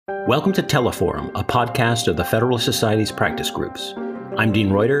Welcome to Teleforum, a podcast of the Federalist Society's practice groups. I'm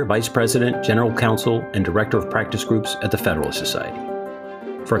Dean Reuter, Vice President, General Counsel, and Director of Practice Groups at the Federalist Society.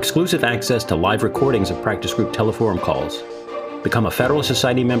 For exclusive access to live recordings of practice group Teleforum calls, become a Federalist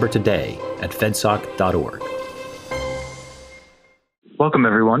Society member today at fedsoc.org. Welcome,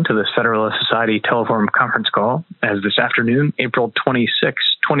 everyone, to this Federalist Society Teleforum conference call. As this afternoon, April 26,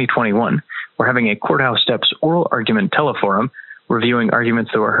 2021, we're having a Courthouse Steps oral argument teleforum reviewing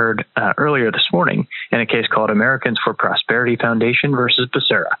arguments that were heard earlier this morning in a case called Americans for Prosperity Foundation versus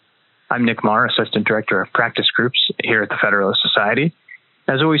Becerra. I'm Nick Marr, Assistant Director of Practice Groups here at the Federalist Society.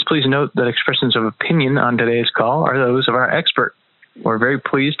 As always, please note that expressions of opinion on today's call are those of our expert. We're very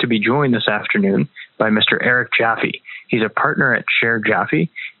pleased to be joined this afternoon by Mr. Erik Jaffe. He's a partner at Schaerr Jaffe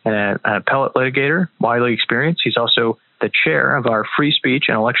and an appellate litigator, widely experienced. He's also the chair of our Free Speech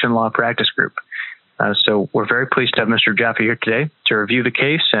and Election Law Practice Group. So we're very pleased to have Mr. Jaffe here today to review the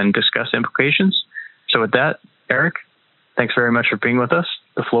case and discuss implications. So with that, Erik, thanks very much for being with us.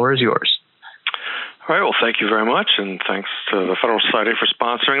 The floor is yours. All right. Well, thank you very much, and thanks to the Federal Society for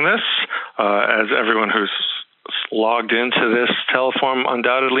sponsoring this. As everyone who's logged into this teleforum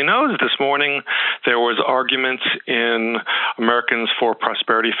undoubtedly knows, this morning there was arguments in Americans for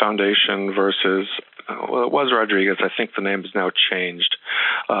Prosperity Foundation versus, well, it was Rodriguez. I think the name has now changed.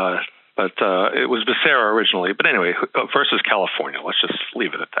 But it was Becerra originally. But anyway, versus California. Let's just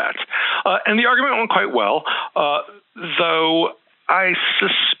leave it at that. And the argument went quite well, though I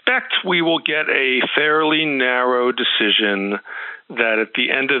suspect we will get a fairly narrow decision that at the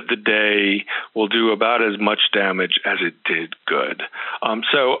end of the day will do about as much damage as it did good.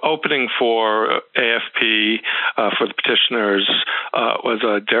 So opening for AFP for the petitioners was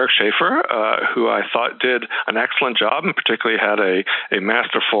Erik Jaffe, who I thought did an excellent job and particularly had a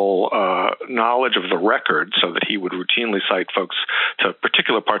masterful knowledge of the record so that he would routinely cite folks to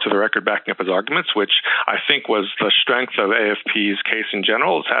particular parts of the record backing up his arguments, which I think was the strength of AFP's case in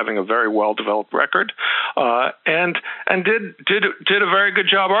general, is having a very well-developed record, and did a very good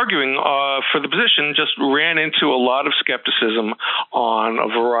job arguing for the position, just ran into a lot of skepticism on a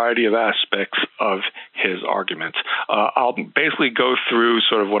variety of aspects of his argument. I'll basically go through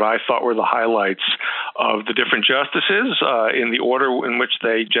sort of what I thought were the highlights of the different justices in the order in which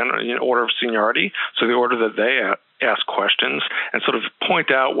they in order of seniority, so the order that they ask questions, and sort of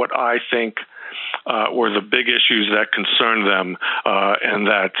point out what I think were the big issues that concerned them and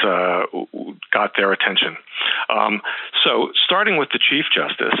that got their attention. So starting with the Chief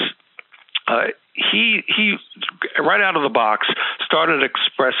Justice, he right out of the box started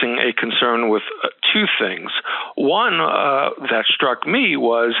expressing a concern with two things. One that struck me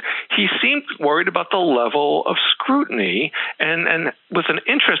was he seemed worried about the level of scrutiny and with an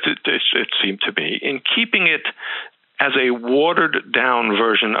interest, it seemed to me, in keeping it as a watered-down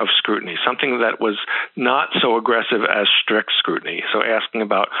version of scrutiny, something that was not so aggressive as strict scrutiny. So asking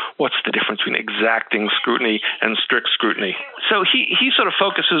about what's the difference between exacting scrutiny and strict scrutiny. So he sort of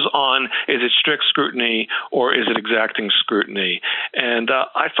focuses on, is it strict scrutiny or is it exacting scrutiny? And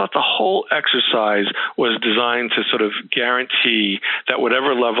I thought the whole exercise was designed to sort of guarantee that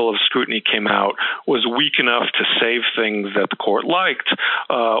whatever level of scrutiny came out was weak enough to save things that the court liked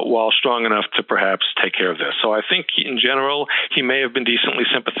while strong enough to perhaps take care of this. So I think in general, he may have been decently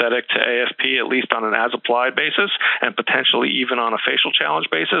sympathetic to AFP, at least on an as-applied basis, and potentially even on a facial challenge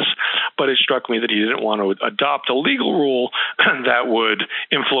basis. But it struck me that he didn't want to adopt a legal rule that would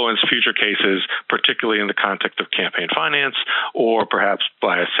influence future cases, particularly in the context of campaign finance, or perhaps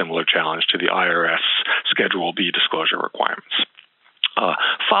by a similar challenge to the IRS Schedule B disclosure requirements.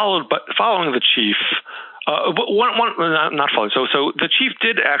 Following the chief. Not following. So the chief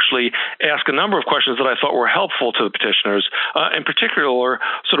did actually ask a number of questions that I thought were helpful to the petitioners. In particular,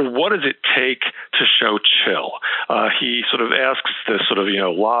 sort of what does it take to show chill? He sort of asks this sort of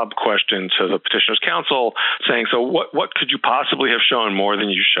lob question to the petitioners' counsel, saying, so what could you possibly have shown more than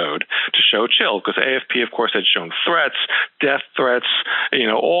you showed to show chill? Because AFP, of course, had shown threats, death threats,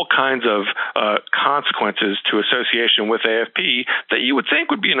 all kinds of consequences to association with AFP that you would think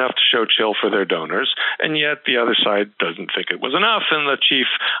would be enough to show chill for their donors. And yet the other side doesn't think it was enough. And the chief,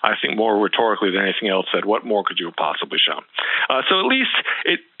 I think more rhetorically than anything else, said, what more could you have possibly shown? So at least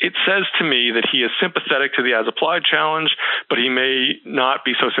it says to me that he is sympathetic to the as-applied challenge, but he may not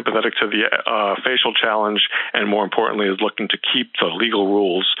be so sympathetic to the facial challenge, and more importantly is looking to keep the legal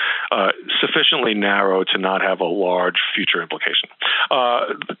rules sufficiently narrow to not have a large future implication.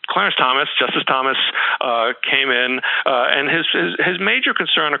 Justice Thomas came in, and his major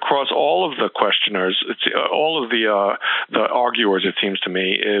concern across all of the questioners, it all of the arguers, it seems to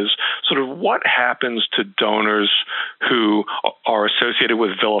me, is sort of what happens to donors who are associated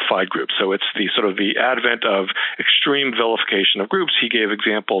with vilified groups. So it's the sort of the advent of extreme vilification of groups. He gave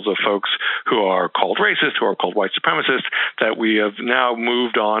examples of folks who are called racist, who are called white supremacists, that we have now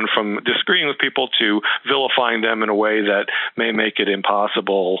moved on from disagreeing with people to vilifying them in a way that may make it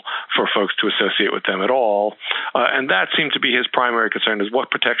impossible for folks to associate with them at all. And that seemed to be his primary concern, is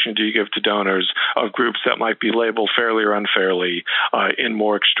what protection do you give to donors of groups that might be labeled fairly or unfairly in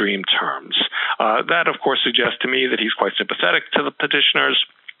more extreme terms. That, of course, suggests to me that he's quite sympathetic to the petitioners.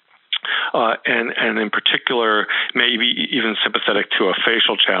 And in particular, maybe even sympathetic to a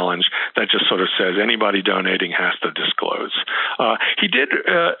facial challenge that just sort of says anybody donating has to disclose. He did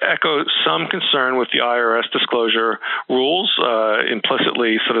echo some concern with the IRS disclosure rules,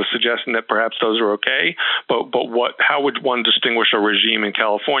 implicitly sort of suggesting that perhaps those are okay. But how would one distinguish a regime in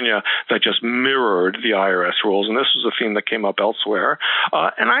California that just mirrored the IRS rules? And this was a theme that came up elsewhere.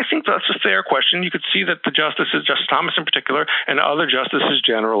 And I think that's a fair question. You could see that the justices, Justice Thomas in particular, and other justices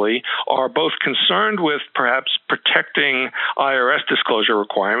generally, are both concerned with perhaps protecting IRS disclosure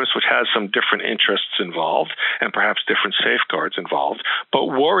requirements, which has some different interests involved and perhaps different safeguards involved, but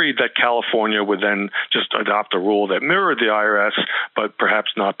worried that California would then just adopt a rule that mirrored the IRS, but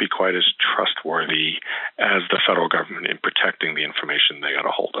perhaps not be quite as trustworthy as the federal government in protecting the information they got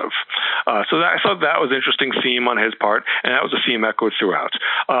a hold of. So I thought that was an interesting theme on his part, and that was a theme echoed throughout.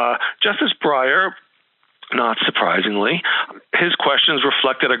 Justice Breyer, not surprisingly, his questions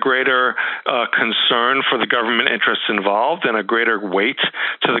reflected a greater concern for the government interests involved and a greater weight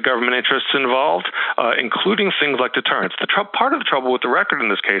to the government interests involved, including things like deterrence. Part of the trouble with the record in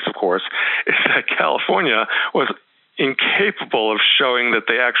this case, of course, is that California was incapable of showing that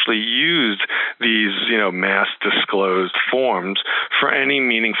they actually used these, mass disclosed forms for any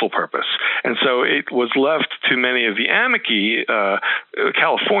meaningful purpose. And so it was left to many of the amici,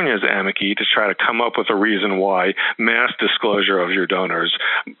 California's amici, to try to come up with a reason why mass disclosure of your donors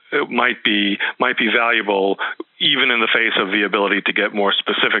might be valuable, even in the face of the ability to get more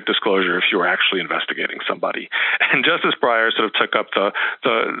specific disclosure if you were actually investigating somebody. And Justice Breyer sort of took up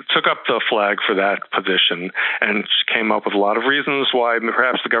the flag for that position and came up with a lot of reasons why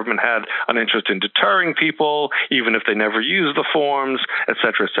perhaps the government had an interest in deterring people, even if they never used the forms, et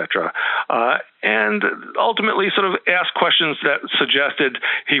cetera, et cetera. And ultimately sort of asked questions that suggested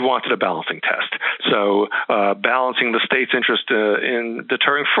he wanted a balancing test. So balancing the state's interest in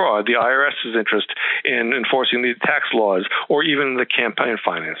deterring fraud, the IRS's interest in enforcing the tax laws, or even the campaign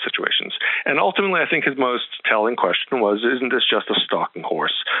finance situations. And ultimately, I think his most telling question was, isn't this just a stalking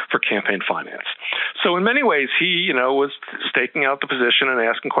horse for campaign finance? So in many ways, he, was staking out the position and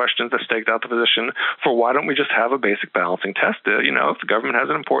asking questions that staked out the position for why don't we just have a basic balancing test? If the government has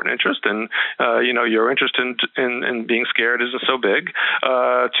an important interest and your interest in being scared isn't so big,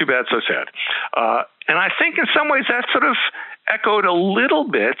 too bad, so sad. And I think in some ways that sort of echoed a little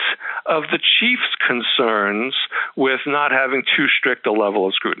bit of the chief's concerns with not having too strict a level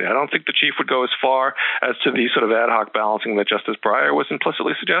of scrutiny. I don't think the chief would go as far as to the sort of ad hoc balancing that Justice Breyer was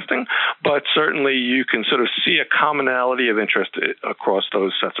implicitly suggesting, but certainly you can sort of see a commonality of interest across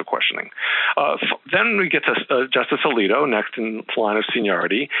those sets of questioning. Then we get to Justice Alito, next in line of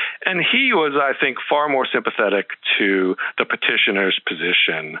seniority, and he was, I think, far more sympathetic to the petitioner's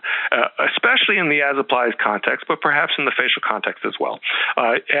position, especially in the as-applied context, but perhaps in the facial context as well,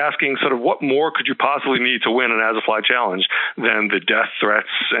 asking sort of what more could you possibly need to win an as-applied challenge than the death threats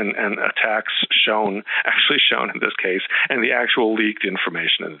and attacks actually shown in this case, and the actual leaked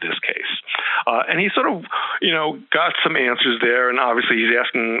information in this case. And he sort of, got some answers there, and obviously he's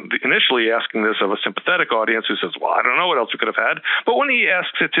initially asking this of a sympathetic audience who says, well, I don't know what else we could have had. But when he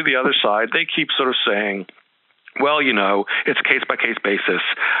asks it to the other side, they keep sort of saying, well, it's a case-by-case basis.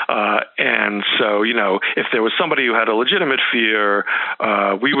 And so, if there was somebody who had a legitimate fear,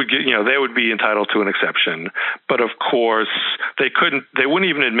 we would get, they would be entitled to an exception. But of course, they wouldn't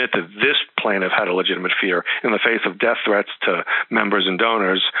even admit that this plaintiff had a legitimate fear in the face of death threats to members and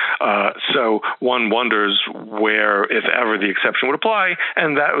donors. So one wonders where, if ever, the exception would apply.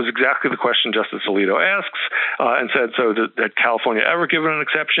 And that was exactly the question Justice Alito asks and said, so did California ever give an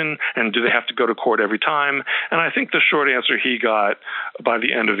exception? And do they have to go to court every time? And I think the short answer he got by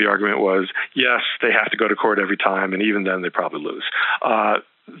the end of the argument was, yes, they have to go to court every time, and even then they probably lose.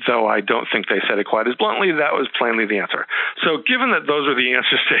 though I don't think they said it quite as bluntly, that was plainly the answer. So given that those are the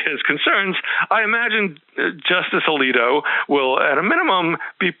answers to his concerns, I imagine Justice Alito will, at a minimum,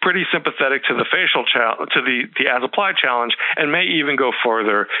 be pretty sympathetic to the facial to the as-applied challenge, and may even go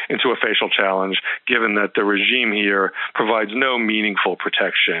further into a facial challenge, given that the regime here provides no meaningful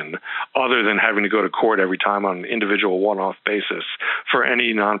protection other than having to go to court every time on an individual one-off basis for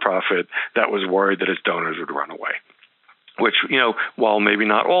any nonprofit that was worried that its donors would run away. Which, while maybe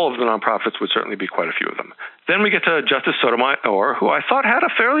not all of the nonprofits, would certainly be quite a few of them. Then we get to Justice Sotomayor, who I thought had a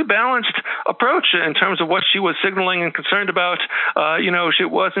fairly balanced approach in terms of what she was signaling and concerned about. It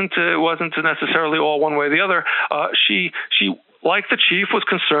wasn't necessarily all one way or the other. She like the chief, was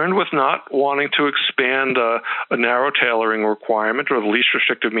concerned with not wanting to expand a narrow tailoring requirement or the least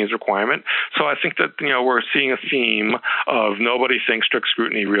restrictive means requirement. So I think that, we're seeing a theme of nobody thinks strict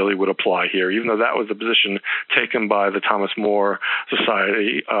scrutiny really would apply here, even though that was the position taken by the Thomas More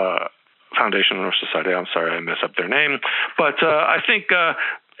Society, Foundation or Society. I'm sorry, I messed up their name. But I think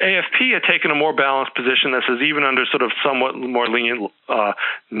AFP had taken a more balanced position that says even under sort of somewhat more lenient,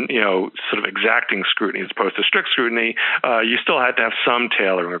 sort of exacting scrutiny as opposed to strict scrutiny, you still had to have some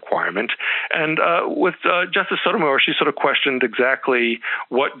tailoring requirement. And with Justice Sotomayor, she sort of questioned exactly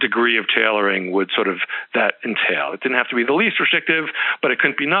what degree of tailoring would sort of that entail. It didn't have to be the least restrictive, but it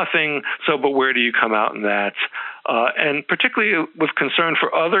couldn't be nothing. But where do you come out in that? And particularly with concern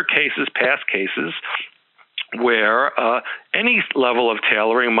for other cases, past cases, where any level of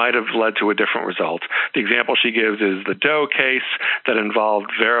tailoring might have led to a different result. The example she gives is the Doe case that involved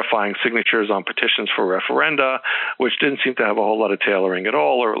verifying signatures on petitions for referenda, which didn't seem to have a whole lot of tailoring at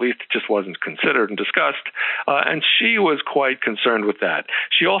all, or at least it just wasn't considered and discussed. And she was quite concerned with that.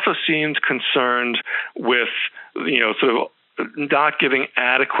 She also seemed concerned with, sort of not giving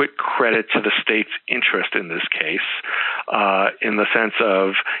adequate credit to the state's interest in this case, in the sense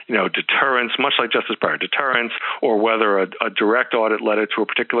of, deterrence, much like Justice Breyer, deterrence, or whether a direct audit letter to a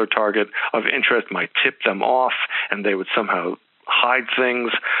particular target of interest might tip them off and they would somehow hide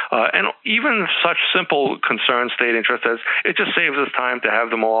things, and even such simple concern, state interest, as it just saves us time to have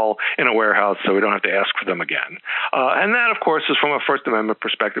them all in a warehouse so we don't have to ask for them again. And that, of course, is from a First Amendment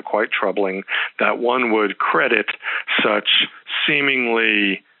perspective quite troubling, that one would credit such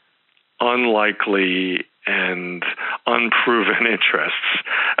seemingly unlikely and unproven interests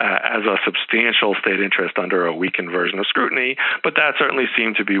as a substantial state interest under a weakened version of scrutiny. But that certainly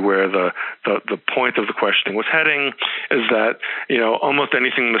seemed to be where the point of the questioning was heading, is that, almost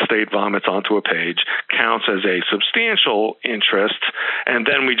anything the state vomits onto a page counts as a substantial interest, and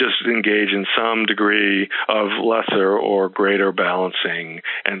then we just engage in some degree of lesser or greater balancing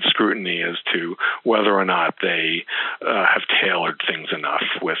and scrutiny as to whether or not they have tailored things enough,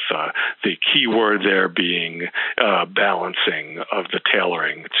 with the key word there being balancing of the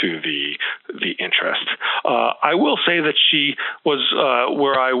tailoring to the interest. I will say that she was,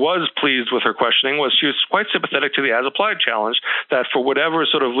 where I was pleased with her questioning, was she was quite sympathetic to the as-applied challenge, that for whatever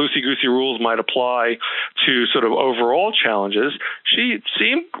sort of loosey-goosey rules might apply to sort of overall challenges, she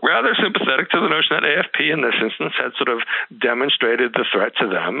seemed rather sympathetic to the notion that AFP in this instance had sort of demonstrated the threat to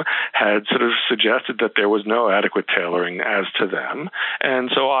them, had sort of suggested that there was no adequate tailoring as to them. And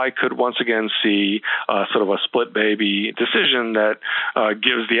so I could once again see sort of a split baby decision that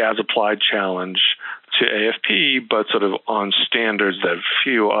gives the as-applied challenge to AFP, but sort of on standards that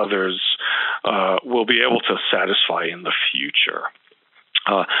few others will be able to satisfy in the future.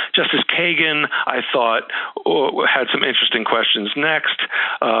 Justice Kagan, I thought, had some interesting questions next,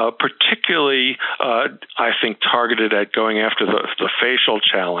 particularly, I think, targeted at going after the facial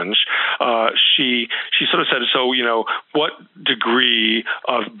challenge. She sort of said, so, what degree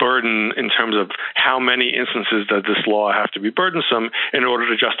of burden in terms of how many instances does this law have to be burdensome in order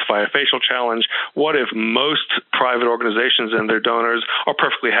to justify a facial challenge? What if most private organizations and their donors are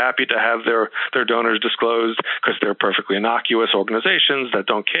perfectly happy to have their donors disclosed because they're perfectly innocuous organizations that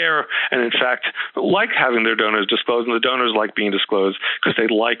don't care, and in fact like having their donors disclosed, and the donors like being disclosed because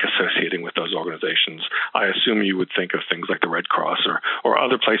they like associating with those organizations? I assume you would think of things like the Red Cross or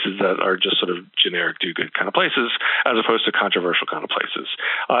other places that are just sort of generic do-good kind of places, as opposed to controversial kind of places.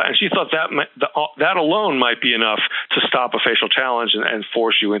 And she thought that alone might be enough to stop a facial challenge and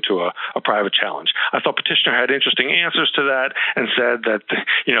force you into a private challenge. I thought Petitioner had interesting answers to that and said that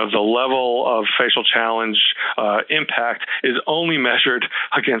the level of facial challenge impact is only measured court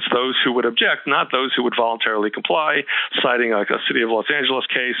against those who would object, not those who would voluntarily comply, citing like a City of Los Angeles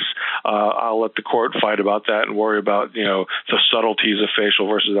case. I'll let the court fight about that and worry about, the subtleties of facial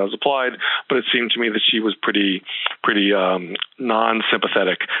versus as applied. But it seemed to me that she was pretty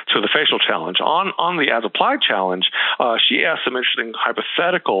non-sympathetic to the facial challenge. On the as applied challenge, she asked some interesting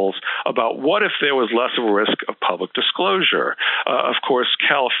hypotheticals about what if there was less of a risk of public disclosure. Of course,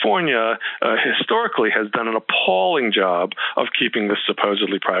 California historically has done an appalling job of keeping this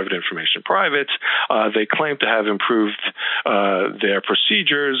supposedly private information private. They claim to have improved their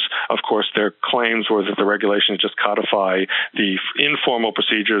procedures. Of course, their claims were that the regulations just codify the informal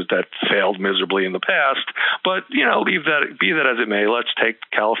procedures that failed miserably in the past. But, be that as it may, let's take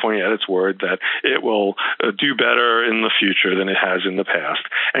California at its word that it will do better in the future than it has in the past.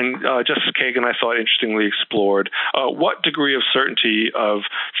 And Justice Kagan, I thought, interestingly explored what degree of certainty of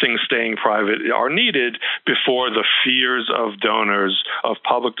things staying private are needed before the fears of donors of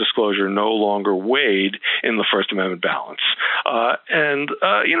public disclosure no longer weighed in the First Amendment balance.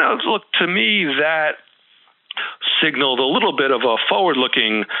 Look, to me, that signaled a little bit of a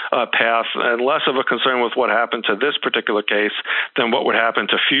forward-looking path and less of a concern with what happened to this particular case than what would happen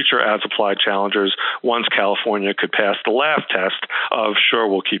to future as-applied challengers once California could pass the laugh test of, sure,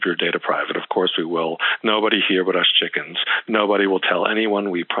 we'll keep your data private. Of course we will. Nobody here but us chickens. Nobody will tell anyone.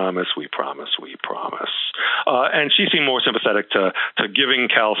 We promise, we promise, we promise. And she seemed more sympathetic to giving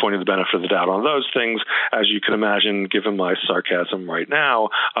California the benefit of the doubt on those things. As you can imagine, given my sarcasm right now,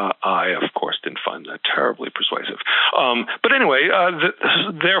 I, of course, didn't find that terribly persuasive. But anyway,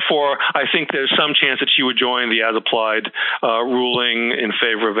 therefore, I think there's some chance that she would join the as-applied ruling in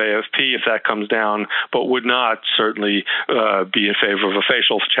favor of AFP if that comes down, but would not certainly be in favor of a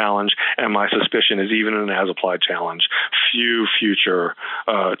facial challenge. And my suspicion is even in an as-applied challenge, few future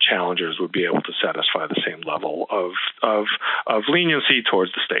challengers would be able to satisfy the same level of leniency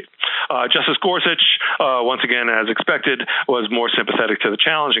towards the state. Justice Gorsuch, once again, as expected, was more sympathetic to the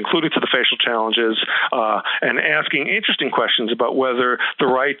challenge, including to the facial challenges, and asking interesting questions about whether the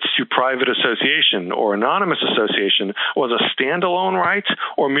right to private association or anonymous association was a standalone right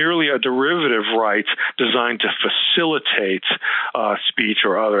or merely a derivative right designed to facilitate speech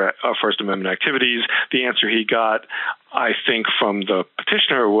or other First Amendment activities. The answer he got, I think, from the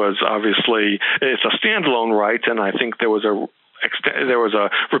petitioner was obviously it's a standalone right, and I think there was a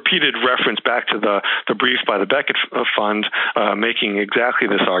repeated reference back to the brief by the Beckett Fund making exactly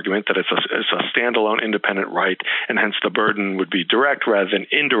this argument that it's a standalone independent right, and hence the burden would be direct rather than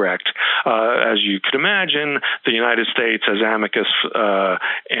indirect. As you could imagine, the United States as amicus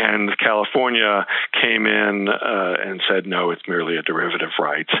and California came in and said, no, it's merely a derivative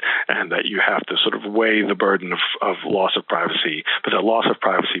right, and that you have to sort of weigh the burden of loss of privacy, but that loss of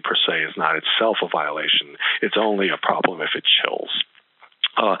privacy per se is not itself a violation. It's only a problem if it chills.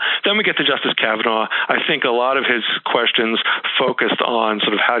 Then we get to Justice Kavanaugh. I think a lot of his questions focused on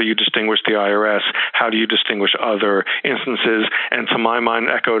sort of how do you distinguish the IRS, how do you distinguish other instances, and to my mind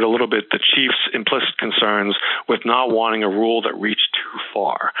echoed a little bit the Chief's implicit concerns with not wanting a rule that reached too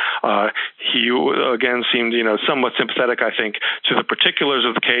far. He, again, seemed somewhat sympathetic, I think, to the particulars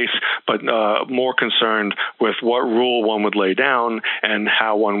of the case, but more concerned with what rule one would lay down and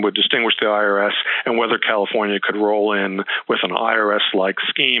how one would distinguish the IRS and whether California could roll in with an IRS-like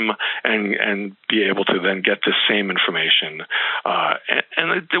scheme and be able to then get the same information.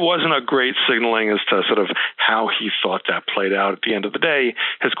 And it wasn't a great signaling as to sort of how he thought that played out at the end of the day.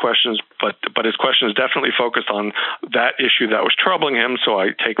 His questions, but his questions definitely focused on that issue that was troubling him. So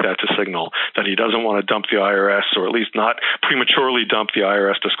I take that to signal that he doesn't want to dump the IRS, or at least not prematurely dump the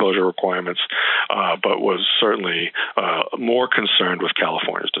IRS disclosure requirements, but was certainly more concerned with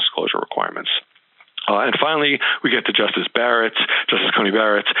California's disclosure requirements. And finally, we get to Justice Coney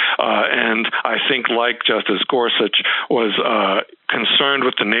Barrett, and I think, like Justice Gorsuch, was concerned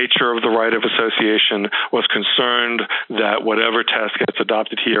with the nature of the right of association, was concerned that whatever test gets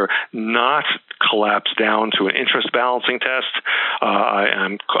adopted here not collapse down to an interest balancing test.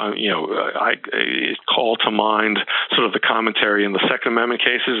 I call to mind sort of the commentary in the Second Amendment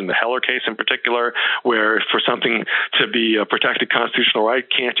cases, in the Heller case in particular, where for something to be a protected constitutional right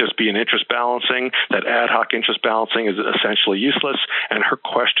can't just be an interest balancing, that ad hoc interest balancing is essentially useless. And her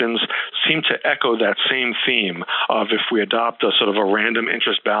questions seem to echo that same theme of if we adopt a sort of a random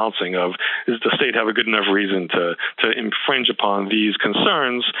interest balancing of does the state have a good enough reason to infringe upon these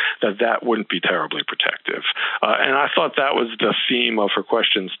concerns, that wouldn't be terribly protective. And I thought that was the theme of her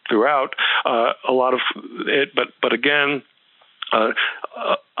questions throughout. A lot of it, but again,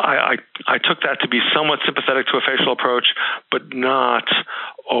 I took that to be somewhat sympathetic to a facial approach, but not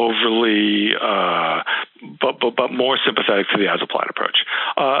overly but more sympathetic to the as-applied approach.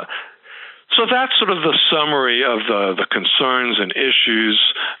 So that's sort of the summary of the concerns and issues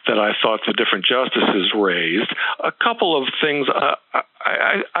that I thought the different justices raised. A couple of things.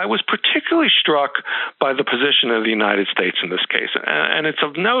 I was particularly struck by the position of the United States in this case. And it's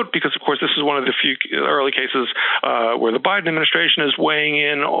of note because, of course, this is one of the few early cases where the Biden administration is weighing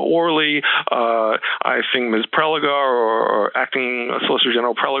in orally. I think Ms. Preligar, or Acting Solicitor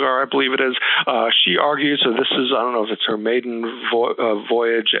General Preligar, I believe it is, she argued, so this is, I don't know if it's her maiden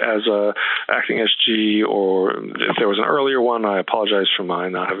voyage as a acting SG, or if there was an earlier one, I apologize for my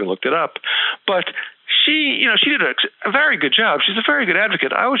not having looked it up. But she did a very good job. She's a very good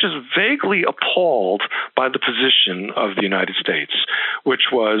advocate. I was just vaguely appalled by the position of the United States,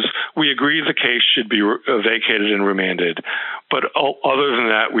 which was, we agree the case should be vacated and remanded, but other than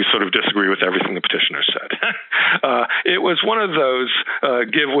that, we sort of disagree with everything the petitioner said. It was one of those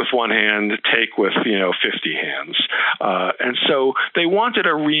give with one hand, take with 50 hands. And so they wanted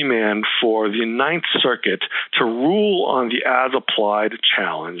a remand for the Ninth Circuit to rule on the as-applied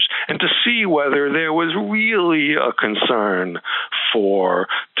challenge and to see whether there was really a concern for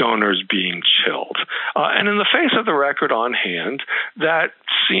donors being chilled. And in the face of the record on hand, that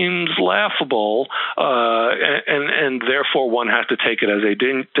seems laughable, and therefore one has to take it as a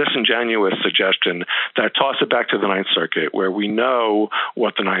disingenuous suggestion that toss it back to the Ninth Circuit, where we know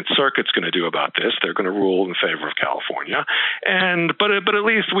what the Ninth Circuit's going to do about this. They're going to rule in favor of California. But at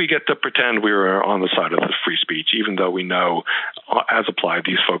least we get to pretend we were on the side of the free speech, even though we know, as applied,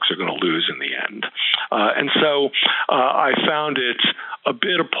 these folks are going to lose in the end. And so I found it a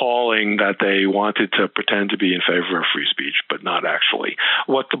bit appalling that they wanted to pretend to be in favor of free speech, but not actually.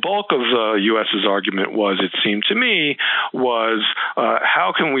 What the bulk of the U.S.'s argument was, it seemed to me, was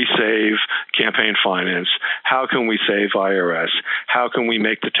how can we save campaign finance? How can we save IRS? How can we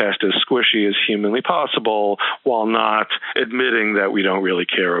make the test as squishy as humanly possible while not admitting that we don't really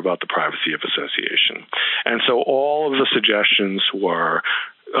care about the privacy of association? And so all of the suggestions were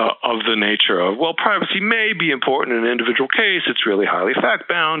of the nature of, well, privacy may be important in an individual case. It's really highly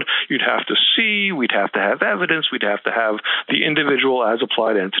fact-bound. You'd have to see. We'd have to have evidence. We'd have to have the individual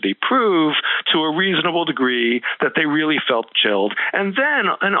as-applied entity prove to a reasonable degree that they really felt chilled. And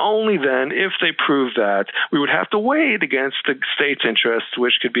then, and only then, if they prove that, we would have to weigh it against the state's interests,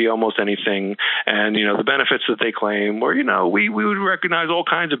 which could be almost anything. And, the benefits that they claim, or, we would recognize all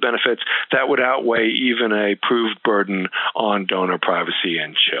kinds of benefits that would outweigh even a proved burden on donor privacy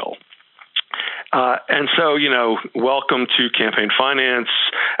and chill. And so, welcome to campaign finance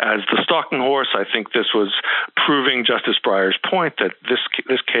as the stalking horse. I think this was proving Justice Breyer's point that this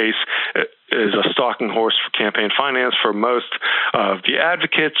case is a stalking horse for campaign finance for most of the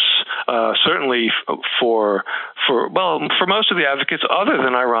advocates, certainly for most of the advocates, other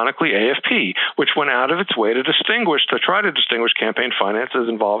than, ironically, AFP, which went out of its way to try to distinguish campaign finance as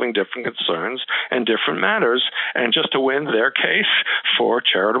involving different concerns and different matters, and just to win their case for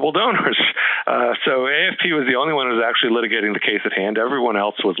charitable donors. So AFP was the only one who was actually litigating the case at hand. Everyone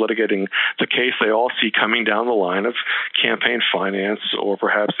else was litigating the case they all see coming down the line of campaign finance or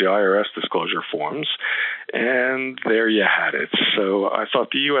perhaps the IRS disclosure forms. And there you had it. So I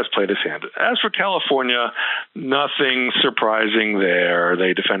thought the U.S. played its hand. As for California, nothing surprising there.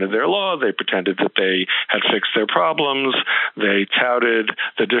 They defended their law. They pretended that they had fixed their problems. They touted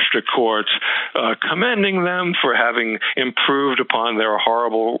the district courts, commending them for having improved upon their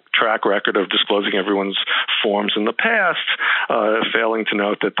horrible track record of disclosing everyone's forms in the past, failing to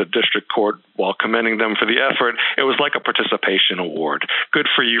note that the district court, while commending them for the effort, it was like a participation award. Good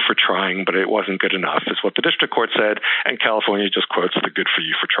for you for trying, but it wasn't good enough, is what the district court said, and California just quotes the good for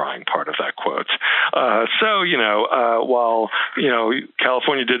you for trying part of that quote. While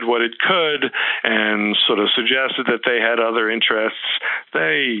California did what it could and sort of suggested that they had other interests,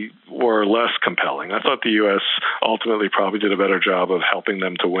 they were less compelling. I thought the U.S. ultimately probably did a better job of helping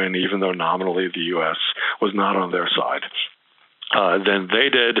them to win, even though nominally the U.S. was not on their side than they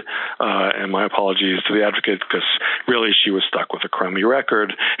did, and my apologies to the advocate, because really she was stuck with a crummy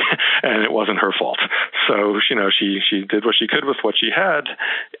record, and it wasn't her fault. So, she did what she could with what she had,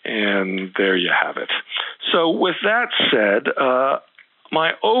 and there you have it. So with that said,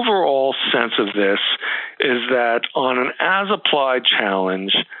 my overall sense of this is that on an as-applied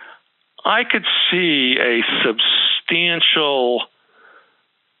challenge, I could see a substantial...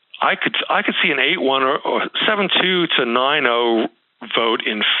 I could see an 8-1 or 7-2 to 9-0 vote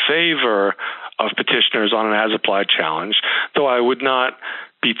in favor of petitioners on an as-applied challenge, though I would not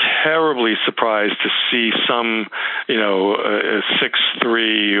be terribly surprised to see some,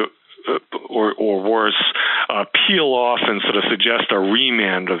 6-3 or worse peel off and sort of suggest a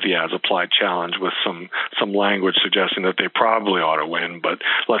remand of the as-applied challenge with some language suggesting that they probably ought to win, but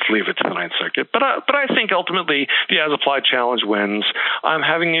let's leave it to the Ninth Circuit. But I think ultimately the as-applied challenge wins. I'm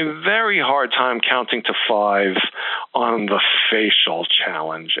having a very hard time counting to 5 on the facial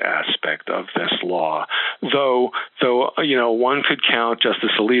challenge aspect of this law, though one could count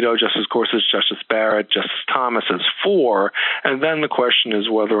Justice Alito, Justice Gorsuch, Justice Barrett, Justice Thomas as 4, and then the question is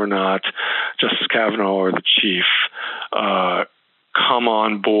whether or not Justice Kavanaugh or the Chief come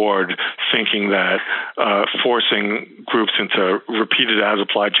on board thinking that forcing groups into repeated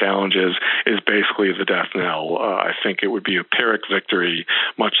as-applied challenges is basically the death knell. I think it would be a Pyrrhic victory,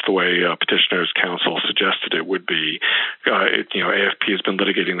 much the way Petitioners' counsel suggested it would be. AFP has been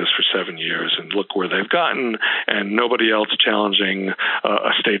litigating this for 7 years, and look where they've gotten, and nobody else challenging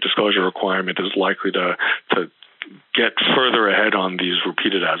a state disclosure requirement is likely to get further ahead on these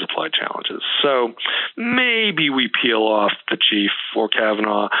repeated as-applied challenges. So maybe we peel off the Chief or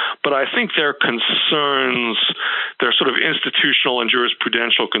Kavanaugh, but I think their concerns, their sort of institutional and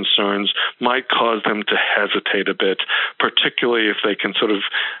jurisprudential concerns, might cause them to hesitate a bit, particularly if they can sort of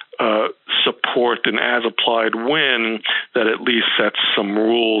support an as-applied win that at least sets some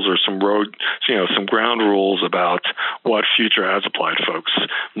rules or some ground rules about what future as-applied folks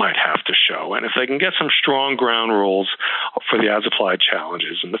might have to show. And if they can get some strong ground rules for the as-applied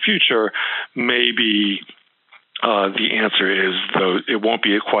challenges in the future, maybe the answer is, though, it won't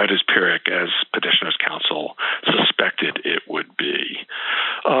be quite as Pyrrhic as Petitioners' counsel suspected it would be.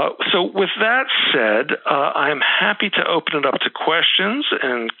 So with that said, I'm happy to open it up to questions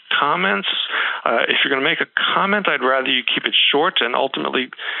and comments. If you're going to make a comment, I'd rather you keep it short and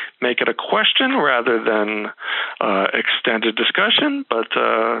ultimately make it a question rather than extended discussion. But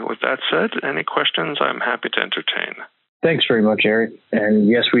with that said, any questions I'm happy to entertain. Thanks very much, Erik. And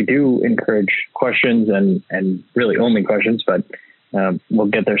yes, we do encourage questions and really only questions, but we'll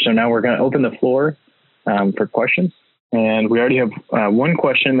get there. So now we're going to open the floor for questions. And we already have one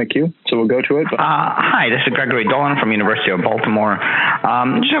question in the queue, so we'll go to it. Hi, this is Gregory Dolan from University of Baltimore.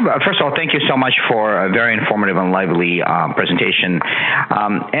 First of all, thank you so much for a very informative and lively presentation.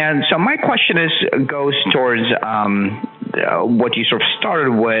 And so my question goes towards what you sort of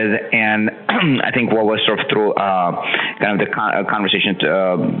started with, and I think what was sort of through kind of the conversation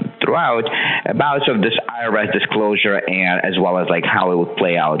throughout about sort of this IRS disclosure, and as well as like how it would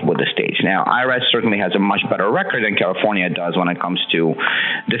play out with the states. Now, IRS certainly has a much better record than California does when it comes to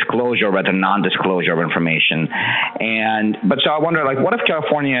disclosure rather than non-disclosure of information. But so I wonder, like, what if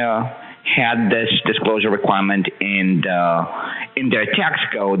California had this disclosure requirement in their tax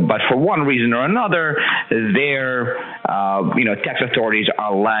code, but for one reason or another, their tax authorities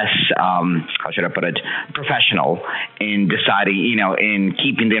are less, how should I put it, professional in deciding, in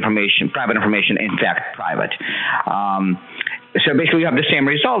keeping the information, private information, in fact, private. So basically, you have the same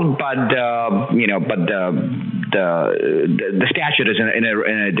result, but the statute is in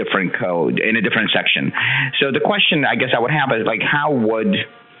a different code, in a different section. So the question I guess I would have is, like, how would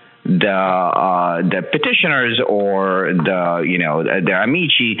the petitioners or the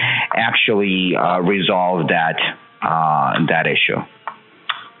amici actually resolve that issue?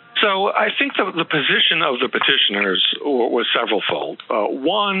 So I think the position of the petitioners was severalfold.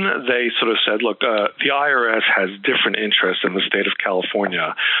 One, they sort of said, look, the IRS has different interests in the state of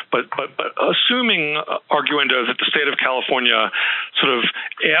California, but assuming, arguendo, that the state of California sort of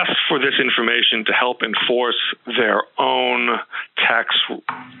asked for this information to help enforce their own tax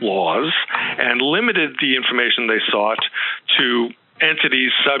laws and limited the information they sought to entities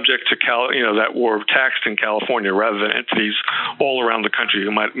subject to that were taxed in California rather than entities all around the country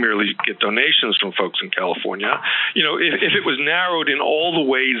who might merely get donations from folks in California. If it was narrowed in all the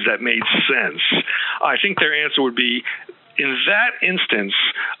ways that made sense, I think their answer would be, in that instance,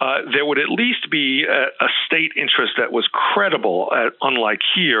 there would at least be a state interest that was credible, unlike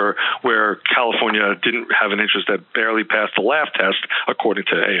here, where California didn't have an interest that barely passed the laugh test, according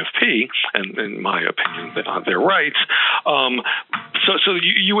to AFP, and in my opinion, they're right. So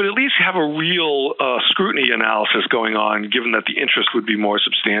you would at least have a real scrutiny analysis going on, given that the interest would be more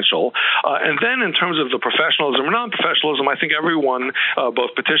substantial. And then in terms of the professionalism or non-professionalism, I think everyone,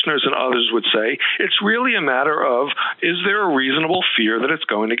 both petitioners and others, would say it's really a matter of, is there a reasonable fear that it's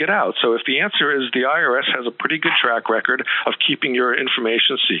going to get out? So if the answer is the IRS has a pretty good track record of keeping your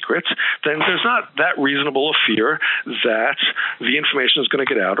information secret, then there's not that reasonable a fear that the information is going to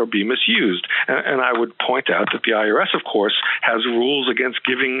get out or be misused. And I would point out that the IRS, of course, has rules against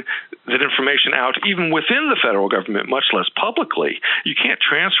giving that information out even within the federal government, much less publicly. You can't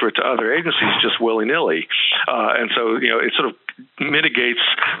transfer it to other agencies just willy-nilly. And so, it sort of mitigates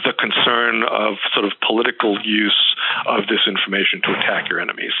the concern of sort of political use of this information to attack your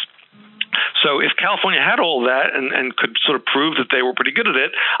enemies. So if California had all that and could sort of prove that they were pretty good at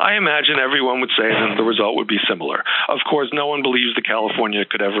it, I imagine everyone would say that the result would be similar. Of course, no one believes that California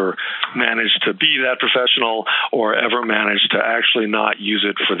could ever manage to be that professional or ever manage to actually not use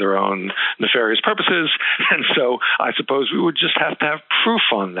it for their own nefarious purposes. And so I suppose we would just have to have proof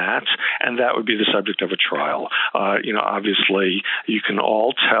on that, and that would be the subject of a trial. Obviously, you can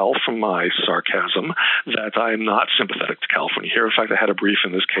all tell from my sarcasm that I am not sympathetic to California here. In fact, I had a brief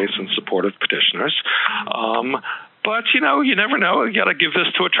in this case in support of petitioners. But, you never know. You got to give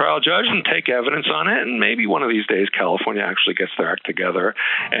this to a trial judge and take evidence on it. And maybe one of these days, California actually gets their act together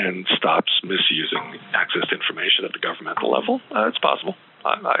and stops misusing access to information at the governmental level. It's possible.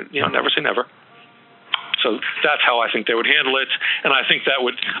 Never say never. So that's how I think they would handle it. And I think that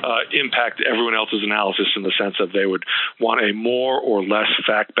would impact everyone else's analysis in the sense that they would want a more or less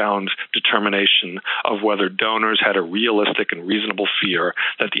fact-bound determination of whether donors had a realistic and reasonable fear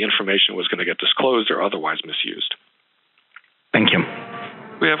that the information was going to get disclosed or otherwise misused. Thank you.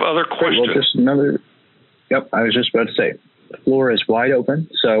 We have other questions. Yep, I was just about to say, the floor is wide open.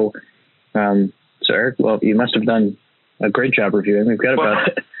 So, Erik, well, you must have done a great job reviewing. We've got about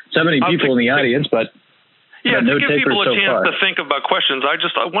 70 people in the audience, but... Yeah, no to give people a chance far to think about questions,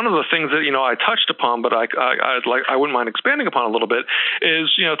 one of the things that I touched upon, but I wouldn't mind expanding upon a little bit,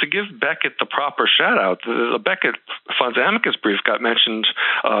 is to give Beckett the proper shout out. The Beckett Fund's amicus brief got mentioned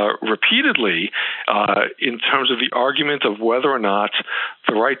repeatedly in terms of the argument of whether or not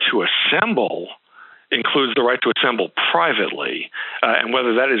the right to assemble includes the right to assemble privately, and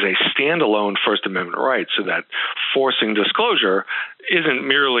whether that is a standalone First Amendment right, so that forcing disclosure isn't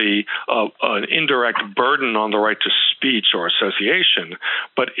merely an indirect burden on the right to speech or association,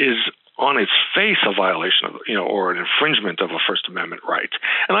 but is on its face a violation of, or an infringement of a First Amendment right.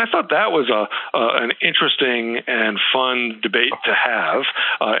 And I thought that was an interesting and fun debate to have,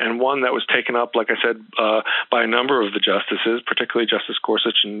 and one that was taken up, like I said, by a number of the justices, particularly Justice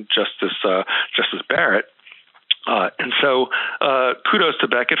Gorsuch and Justice Barrett. And so kudos to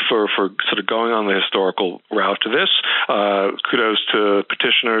Beckett for sort of going on the historical route to this. Kudos to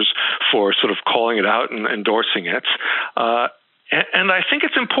petitioners for sort of calling it out and endorsing it. And I think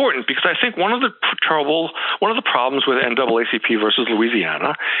it's important because I think one of the problems with NAACP versus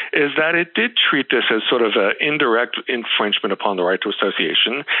Louisiana is that it did treat this as sort of an indirect infringement upon the right to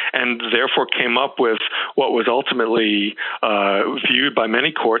association, and therefore came up with what was ultimately viewed by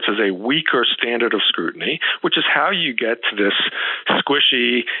many courts as a weaker standard of scrutiny, which is how you get to this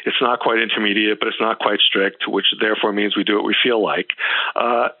squishy, it's not quite intermediate, but it's not quite strict, which therefore means we do what we feel like.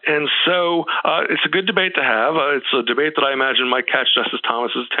 And so it's a good debate to have. It's a debate that I imagine might catch Justice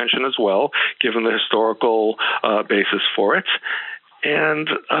Thomas's attention as well, given the historical basis for it. And,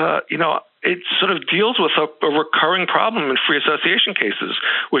 it sort of deals with a recurring problem in free association cases,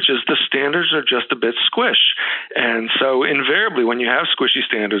 which is the standards are just a bit squish. And so invariably, when you have squishy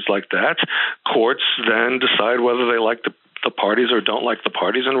standards like that, courts then decide whether they like the parties or don't like the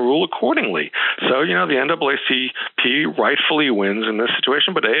parties and rule accordingly. So, the NAACP rightfully wins in this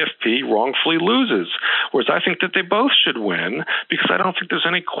situation, but AFP wrongfully loses. Whereas I think that they both should win because I don't think there's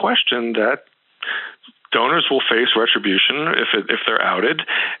any question that donors will face retribution if they're outed,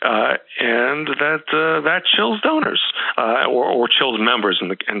 and that chills donors or chills members in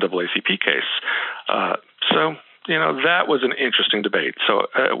the NAACP case. So, that was an interesting debate. So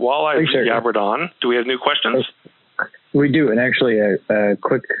while I yabbered on, do we have new questions? We do, and actually a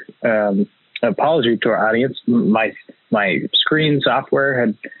quick apology to our audience. My screen software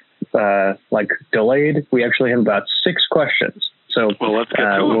had delayed. We actually have about 6 questions, so let's get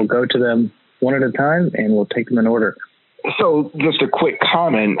to we'll go to them one at a time, and we'll take them in order. So, just a quick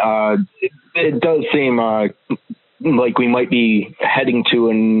comment. It does seem like we might be heading to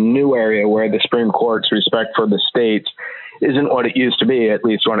a new area where the Supreme Court's respect for the states isn't what it used to be, at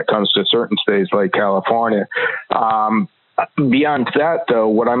least when it comes to certain states like California. Beyond that, though,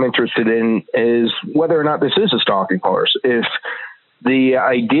 what I'm interested in is whether or not this is a stalking horse. If the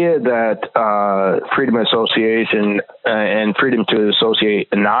idea that freedom of association and freedom to associate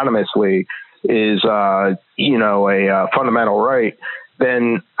anonymously is, a fundamental right,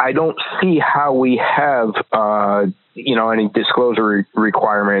 then I don't see how we have, any disclosure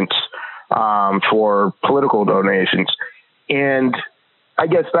requirements for political donations. And I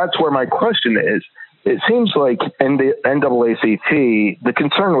guess that's where my question is. It seems like in the NAACP, the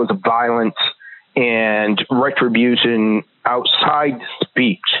concern was violence and retribution outside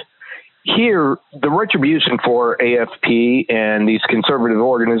speech. Here, the retribution for AFP and these conservative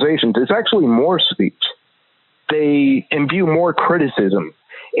organizations is actually more speech. they imbue more criticism.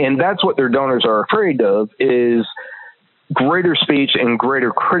 And that's what their donors are afraid of, is greater speech and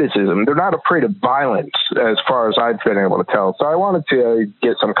greater criticism. They're not afraid of violence, as far as I've been able to tell. So I wanted to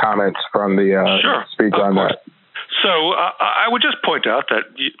get some comments from the speaker on that. So I would just point out that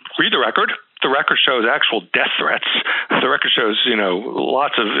read the record. The record shows actual death threats. The record shows,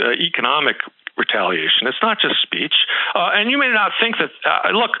 lots of economic retaliation. It's not just speech. And you may not think that,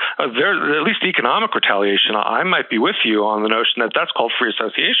 there's at least economic retaliation. I might be with you on the notion that that's called free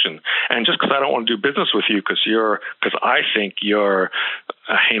association. And just because I don't want to do business with you because I think you're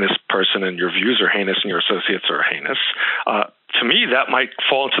a heinous person and your views are heinous and your associates are heinous, to me, that might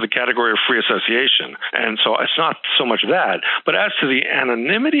fall into the category of free association. And so it's not so much that. But as to the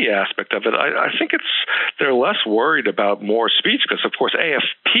anonymity aspect of it, I think they're less worried about more speech because, of course,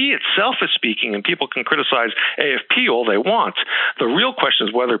 AFP itself is speaking and people can criticize AFP all they want. The real question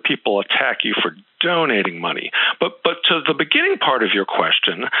is whether people attack you for donating money. But to the beginning part of your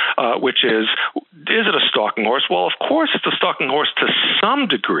question, which is it a stalking horse? Well, of course it's a stalking horse to some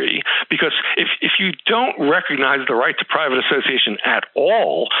degree, because if you don't recognize the right to private association at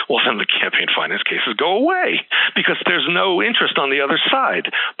all, well, then the campaign finance cases go away because there's no interest on the other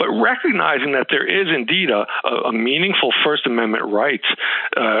side. But recognizing that there is indeed a meaningful First Amendment right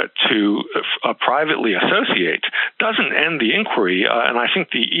to privately associate doesn't end the inquiry. And I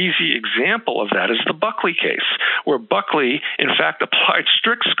think the easy example of that is the Buckley case, where Buckley, in fact, applied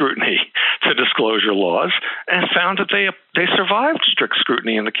strict scrutiny to disclosure laws and found that they survived strict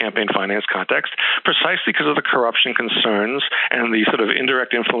scrutiny in the campaign finance context precisely because of the corruption concerns and the sort of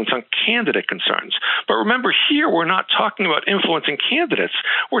indirect influence on candidate concerns. But remember, here we're not talking about influencing candidates.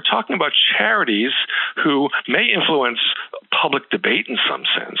 We're talking about charities who may influence public debate in some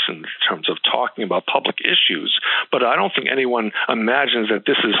sense in terms of talking about public issues. But I don't think anyone imagines that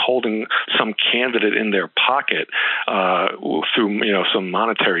this is holding some candidate in their pocket through some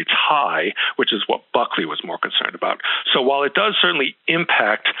monetary tie, which is what Buckley was more concerned about. So while it does certainly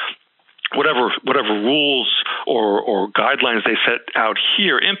impact whatever rules or guidelines they set out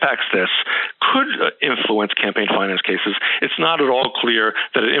here impacts this, could influence campaign finance cases, it's not at all clear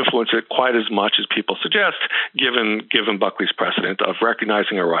that it influences it quite as much as people suggest, given Buckley's precedent of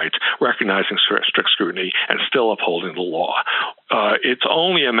recognizing a right, recognizing strict scrutiny, and still upholding the law. It's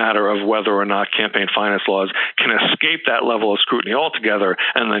only a matter of whether or not campaign finance laws can escape that level of scrutiny altogether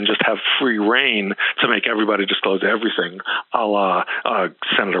and then just have free reign to make everybody disclose everything, a la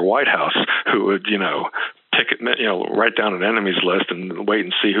Senator Whitehouse, who would, write down an enemies list and wait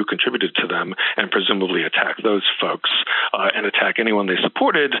and see who contributed to them and presumably attack those folks and attack anyone they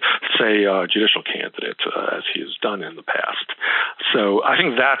supported, say judicial candidate, as he has done in the past. So I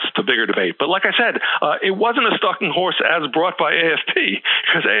think that's the bigger debate. But like I said, it wasn't a stalking horse as brought by AFP,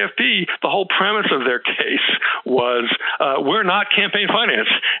 because AFP, the whole premise of their case was we're not campaign finance,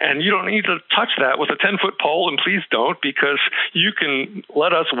 and you don't need to touch that with a 10-foot pole, and please don't, because you can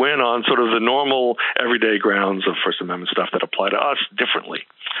let us win on sort of the normal everyday grounds of First Amendment stuff that apply to us differently.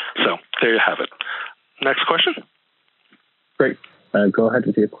 So there you have it. Next question. Great. Go ahead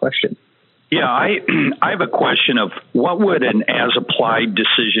with your question. Yeah, I have a question of what would an as-applied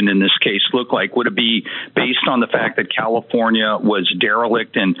decision in this case look like? Would it be based on the fact that California was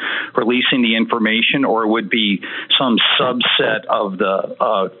derelict in releasing the information, or would it be some subset of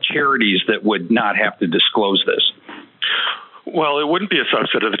the charities that would not have to disclose this? Well, it wouldn't be a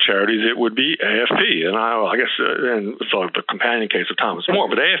subset of the charities. It would be AFP. And I guess and so the companion case of Thomas More.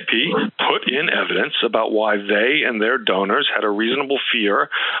 But AFP put in evidence about why they and their donors had a reasonable fear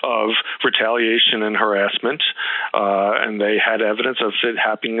of retaliation and harassment. And they had evidence of it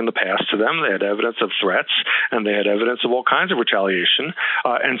happening in the past to them. They had evidence of threats, and they had evidence of all kinds of retaliation.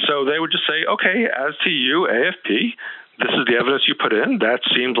 And so they would just say, okay, as to you, AFP, this is the evidence you put in. That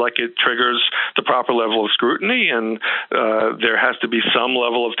seems like it triggers the proper level of scrutiny, and there has to be some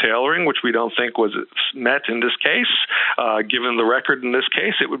level of tailoring, which we don't think was met in this case. Given the record in this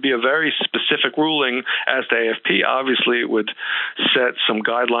case, it would be a very specific ruling as to AFP. Obviously, it would set some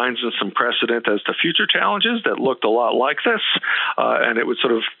guidelines and some precedent as to future challenges that looked a lot like this, and it would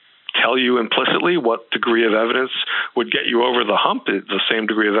sort of tell you implicitly what degree of evidence would get you over the hump, the same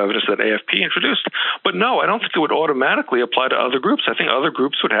degree of evidence that AFP introduced. But no, I don't think it would automatically apply to other groups. I think other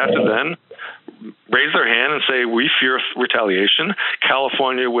groups would have to then raise their hand and say, we fear retaliation.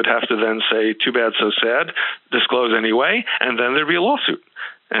 California would have to then say, too bad, so sad, disclose anyway, and then there'd be a lawsuit.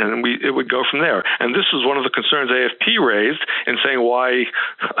 And it would go from there. And this is one of the concerns AFP raised in saying why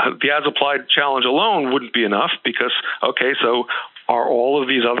the as-applied challenge alone wouldn't be enough, because, okay, so are all of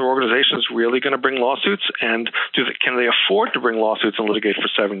these other organizations really going to bring lawsuits? And can they afford to bring lawsuits and litigate for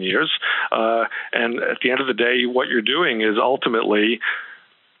 7 years? And at the end of the day, what you're doing is ultimately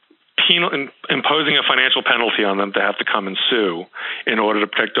imposing a financial penalty on them to have to come and sue in order to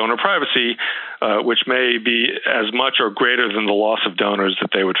protect donor privacy, which may be as much or greater than the loss of donors that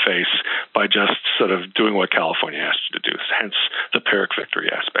they would face by just sort of doing what California asked you to do, hence the Pyrrhic victory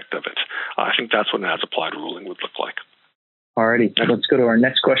aspect of it. I think that's what an as-applied ruling would look like. Alrighty, let's go to our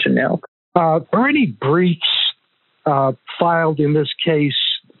next question now. Are any briefs filed in this case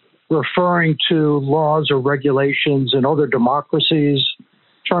referring to laws or regulations in other democracies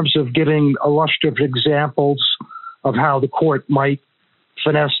in terms of giving illustrative examples of how the court might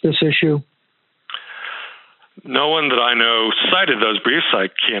finesse this issue? No one that I know cited those briefs. I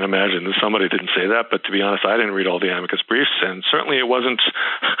can't imagine that somebody didn't say that, but to be honest, I didn't read all the amicus briefs, and certainly it wasn't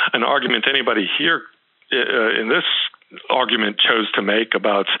an argument anybody here in this argument chose to make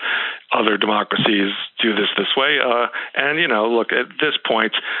about other democracies do this way. And, look, at this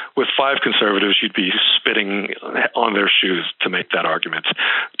point, with 5 conservatives, you'd be spitting on their shoes to make that argument.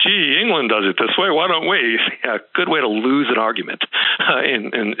 Gee, England does it this way. Why don't we? Yeah, good way to lose an argument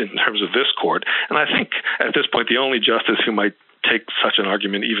in terms of this court. And I think at this point, the only justice who might take such an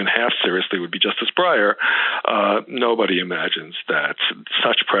argument even half seriously would be Justice Breyer. Nobody imagines that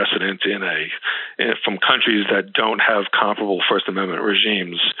such precedent from countries that don't have comparable First Amendment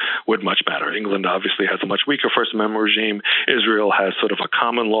regimes would much matter. England obviously has a much weaker First Amendment regime. Israel has sort of a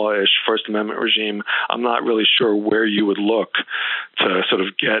common law-ish First Amendment regime. I'm not really sure where you would look to sort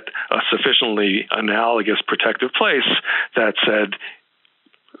of get a sufficiently analogous protective place that said,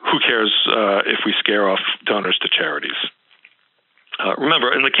 who cares if we scare off donors to charities?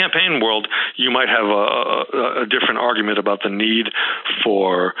 Remember, in the campaign world, you might have a different argument about the need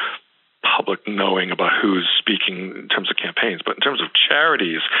for public knowing about who's speaking in terms of campaigns, but in terms of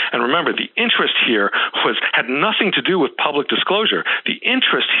charities, and remember, the interest here had nothing to do with public disclosure. The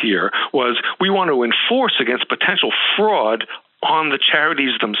interest here was we want to enforce against potential fraud on the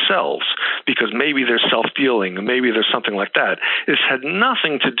charities themselves, because maybe there's self-dealing, maybe there's something like that. This had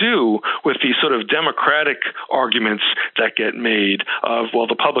nothing to do with these sort of democratic arguments that get made of, well,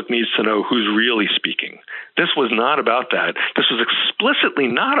 the public needs to know who's really speaking. This was not about that. This was explicitly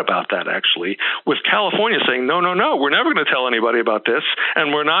not about that, actually, with California saying, no, we're never going to tell anybody about this,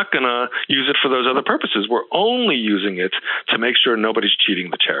 and we're not going to use it for those other purposes. We're only using it to make sure nobody's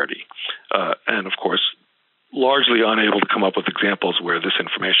cheating the charity. And, of course, largely unable to come up with examples where this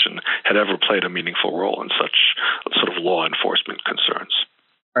information had ever played a meaningful role in such sort of law enforcement concerns.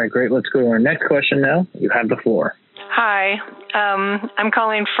 All right, great. Let's go to our next question now. You have the floor. Hi, I'm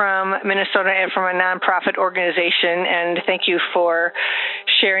calling from Minnesota and from a nonprofit organization, and thank you for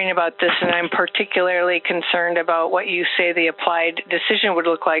sharing about this, and I'm particularly concerned about what you say the applied decision would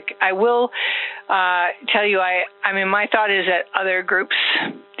look like. I will tell you, I mean, my thought is that other groups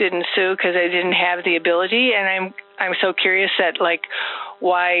didn't sue because they didn't have the ability, and I'm so curious at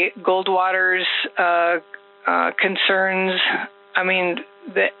why Goldwater's concerns, I mean,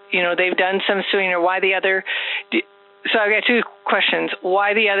 that they've done some suing, or why the other. So I've got 2 questions.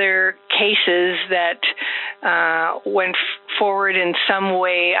 Why the other cases that went forward in some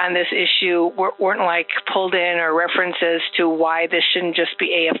way on this issue weren't pulled in or references to why this shouldn't just be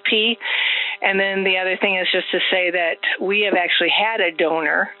AFP? And then the other thing is just to say that we have actually had a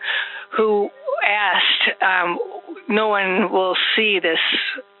donor who asked, no one will see this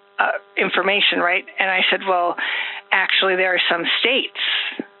information, right? And I said, well, actually there are some states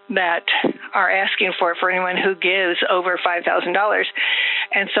that are asking for it for anyone who gives over $5,000.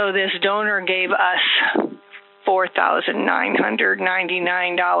 And so this donor gave us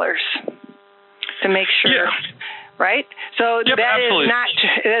 $4,999 to make sure, right? So yep, that absolutely.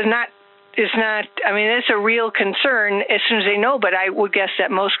 is not, I mean, it's a real concern as soon as they know, but I would guess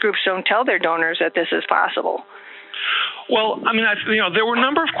that most groups don't tell their donors that this is possible. Well, I mean, there were a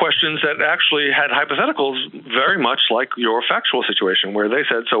number of questions that actually had hypotheticals very much like your factual situation, where they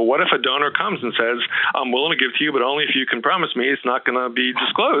said, so what if a donor comes and says, I'm willing to give to you, but only if you can promise me it's not going to be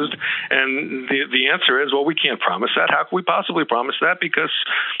disclosed? And the answer is, well, we can't promise that. How can we possibly promise that? Because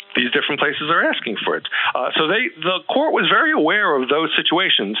these different places are asking for it. So the court was very aware of those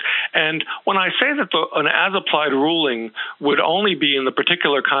situations. And when I say that an as-applied ruling would only be in the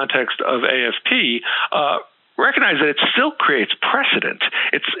particular context of AFP, recognize that it still creates precedent.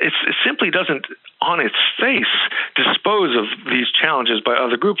 It simply doesn't, on its face, dispose of these challenges by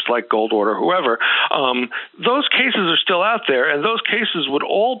other groups like Goldwater or whoever. Those cases are still out there, and those cases would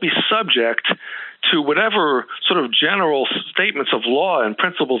all be subject to whatever sort of general statements of law and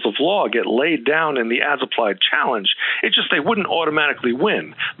principles of law get laid down in the as-applied challenge. It's just they wouldn't automatically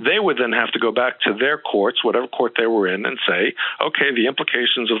win. They would then have to go back to their courts, whatever court they were in, and say, okay, the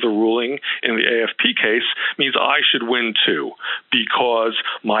implications of the ruling in the AFP case means I should win too, because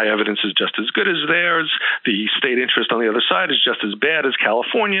my evidence is just as good as theirs, the state interest on the other side is just as bad as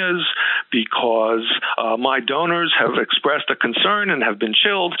California's, because my donors have expressed a concern and have been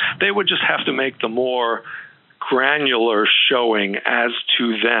chilled. They would just have to make the more granular showing as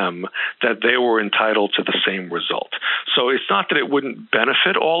to them that they were entitled to the same result. So it's not that it wouldn't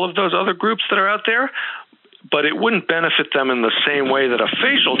benefit all of those other groups that are out there, but it wouldn't benefit them in the same way that a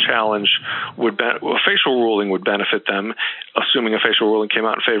facial challenge would, a facial ruling would benefit them, assuming a facial ruling came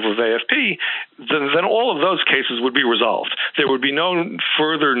out in favor of AFP. Then all of those cases would be resolved. There would be no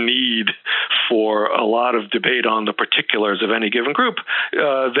further need for a lot of debate on the particulars of any given group.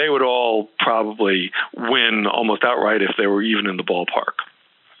 They would all probably win almost outright if they were even in the ballpark.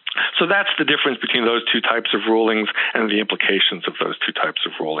 So that's the difference between those two types of rulings and the implications of those two types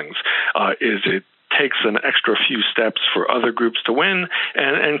of rulings, is it takes an extra few steps for other groups to win,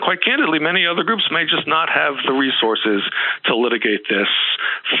 and quite candidly, many other groups may just not have the resources to litigate this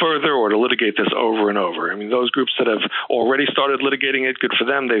further or to litigate this over and over. I mean, those groups that have already started litigating it, good for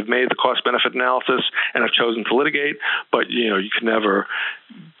them. They've made the cost-benefit analysis and have chosen to litigate, but you can never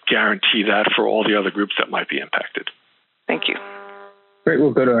guarantee that for all the other groups that might be impacted. Thank you. Great.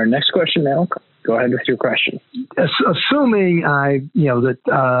 We'll go to our next question now. Go ahead with your question. Assuming that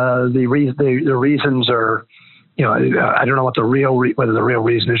the reasons are, I don't know what whether the real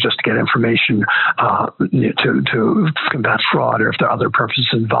reason is just to get information to combat fraud, or if there are other purposes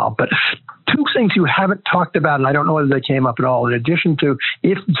involved. But two things you haven't talked about, and I don't know whether they came up at all. In addition to,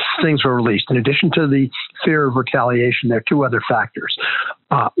 if things were released, in addition to the fear of retaliation, there are two other factors.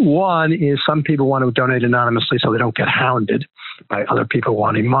 One is some people want to donate anonymously so they don't get hounded by other people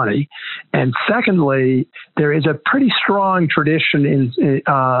wanting money. And secondly, there is a pretty strong tradition in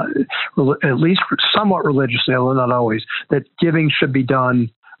at least somewhat religiously, although not always, that giving should be done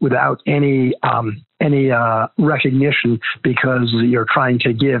without any recognition, because you're trying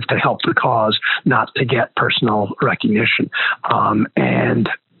to give to help the cause, not to get personal recognition. And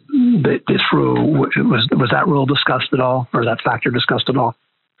this rule, was that rule discussed at all, or that factor discussed at all?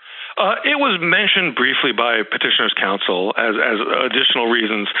 It was mentioned briefly by Petitioners' counsel as additional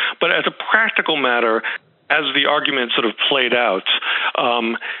reasons, but as a practical matter, as the argument sort of played out,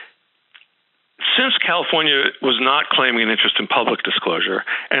 since California was not claiming an interest in public disclosure,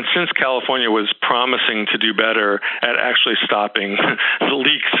 and since California was promising to do better at actually stopping the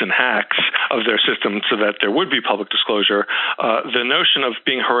leaks and hacks of their system so that there would be public disclosure, the notion of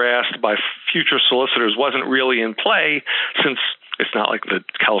being harassed by future solicitors wasn't really in play, since it's not like the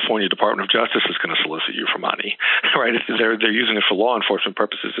California Department of Justice is going to solicit you for money, right? They're using it for law enforcement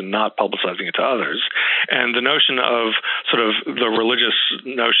purposes and not publicizing it to others. And the notion of sort of the religious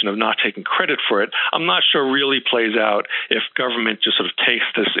notion of not taking credit for it, I'm not sure really plays out if government just sort of takes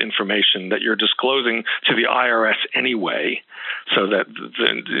this information that you're disclosing to the IRS anyway, so that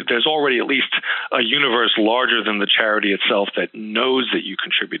there's already at least a universe larger than the charity itself that knows that you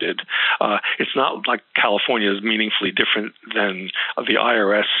contributed. It's not like California is meaningfully different than the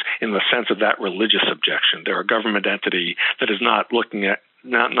IRS in the sense of that religious objection. They're a government entity that is not looking at,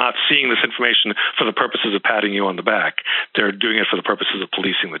 not seeing this information for the purposes of patting you on the back. They're doing it for the purposes of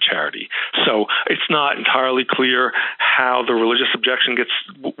policing the charity. So it's not entirely clear how the religious objection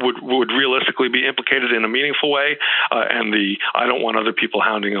would realistically be implicated in a meaningful way. And I don't want other people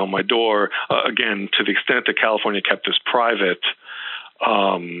hounding on my door, again, to the extent that California kept this private,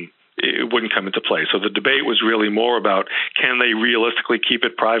 it wouldn't come into play. So the debate was really more about, can they realistically keep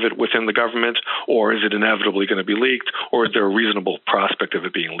it private within the government, or is it inevitably going to be leaked, or is there a reasonable prospect of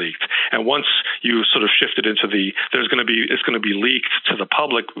it being leaked? And once you sort of shifted into it's going to be leaked to the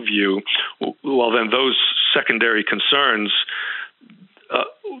public view, well, then those secondary concerns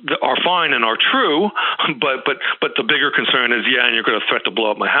are fine and are true, but the bigger concern is, and you're going to threat to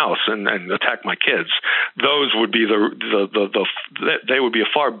blow up my house and attack my kids. Those would be they would be a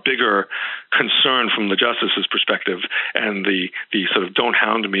far bigger concern from the justice's perspective, and the sort of don't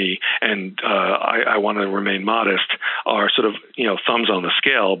hound me and I want to remain modest are sort of thumbs on the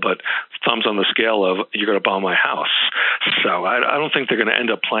scale, but thumbs on the scale of you're going to bomb my house. So I don't think they're going to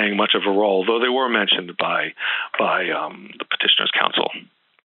end up playing much of a role, though they were mentioned by the Petitioners' counsel.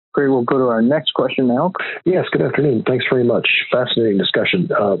 Great. We'll go to our next question now. Yes, good afternoon. Thanks very much. Fascinating discussion.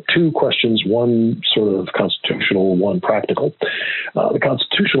 Two questions, one sort of constitutional, one practical. The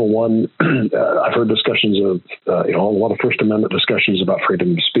constitutional one, I've heard discussions of, a lot of First Amendment discussions about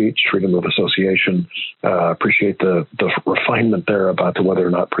freedom of speech, freedom of association. Appreciate the refinement there about whether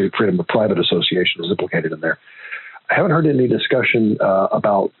or not freedom of private association is implicated in there. I haven't heard any discussion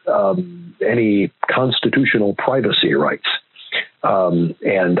about any constitutional privacy rights.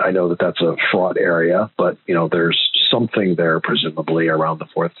 And I know that that's a fraught area, but, there's something there presumably around the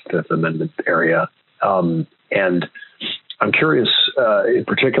Fourth, Fifth Amendment area. And I'm curious, in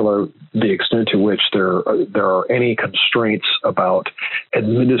particular, the extent to which there are any constraints about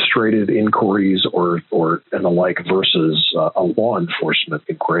administrative inquiries or and the like versus a law enforcement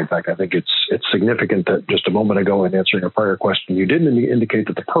inquiry. In fact, I think it's significant that just a moment ago in answering a prior question, you didn't indicate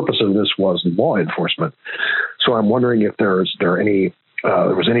that the purpose of this was law enforcement. So I'm wondering if there was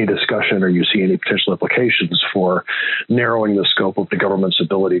any discussion or you see any potential implications for narrowing the scope of the government's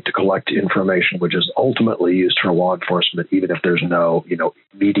ability to collect information, which is ultimately used for law enforcement, even if there's no,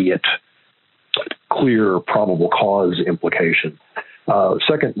 immediate, clear, probable cause implication.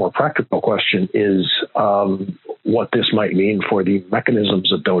 Second, more practical question is what this might mean for the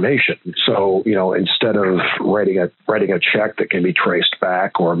mechanisms of donation. So, instead of writing a check that can be traced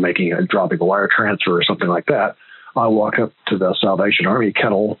back or dropping a wire transfer or something like that, I walk up to the Salvation Army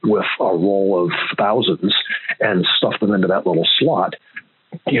kennel with a roll of thousands and stuff them into that little slot,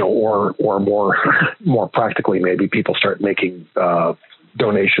 or more practically, maybe people start making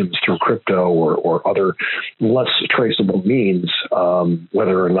donations through crypto or other less traceable means,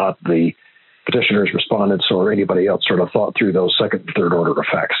 whether or not the petitioners, respondents, or anybody else sort of thought through those second and third order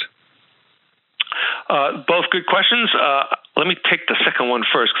effects. Both good questions. Let me take the second one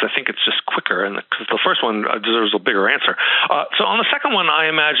first because I think it's just quicker, and because the first one deserves a bigger answer. So on the second one, I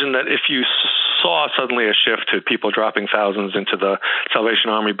imagine that if you saw suddenly a shift to people dropping thousands into the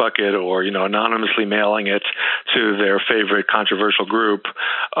Salvation Army bucket, or anonymously mailing it to their favorite controversial group,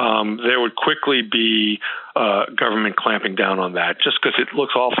 there would quickly be government clamping down on that, just because it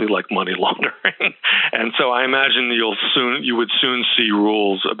looks awfully like money laundering. And so I imagine you would soon see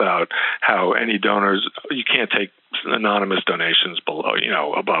rules about how any donors, you can't take anonymous donations below,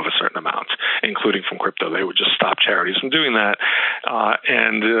 above a certain amount, including from crypto. They would just stop charities from doing that.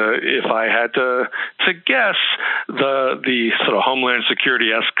 And if I had to guess, the sort of Homeland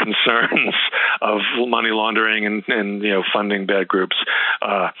Security-esque concerns of money laundering and funding bad groups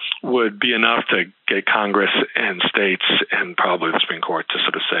would be enough to get Congress and states and probably the Supreme Court to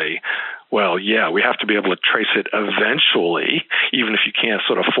sort of say, well, yeah, we have to be able to trace it eventually, even if you can't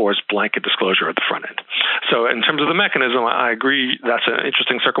sort of force blanket disclosure at the front end. So in terms of the mechanism, I agree that's an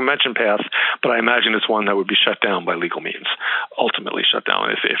interesting circumvention path, but I imagine it's one that would be shut down by legal means, ultimately shut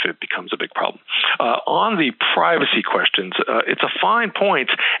down if it becomes a big problem. On the privacy questions, it's a fine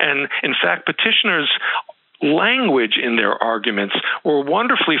point, and in fact, petitioners language in their arguments were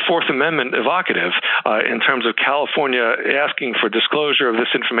wonderfully Fourth Amendment evocative in terms of California asking for disclosure of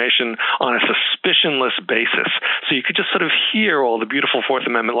this information on a suspicionless basis. So you could just sort of hear all the beautiful Fourth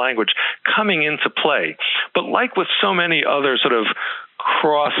Amendment language coming into play. But like with so many other sort of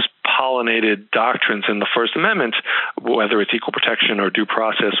cross-pollinated doctrines in the First Amendment, whether it's equal protection or due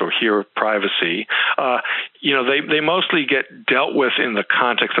process or here privacy, they mostly get dealt with in the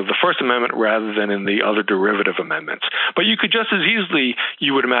context of the First Amendment rather than in the other derivative amendments. But you could just as easily,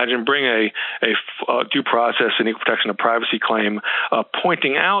 you would imagine, bring a due process and equal protection of privacy claim,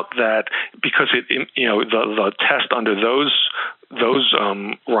 pointing out that because the test under those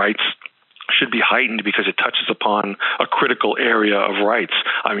rights should be heightened because it touches upon a critical area of rights.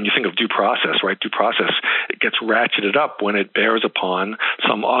 I mean, you think of due process, right? Due process, it gets ratcheted up when it bears upon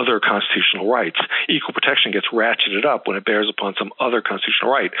some other constitutional rights. Equal protection gets ratcheted up when it bears upon some other constitutional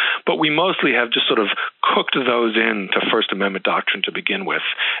right. But we mostly have just sort of cooked those into First Amendment doctrine to begin with.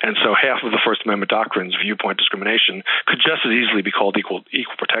 And so half of the First Amendment doctrines, viewpoint discrimination, could just as easily be called equal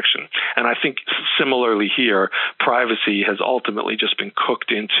protection. And I think similarly here, privacy has ultimately just been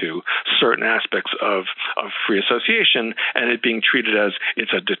cooked into certain aspects of free association, and it being treated as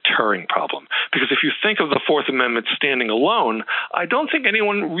it's a deterring problem. Because if you think of the Fourth Amendment standing alone, I don't think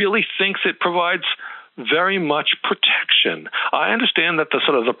anyone really thinks it provides very much protection. I understand that the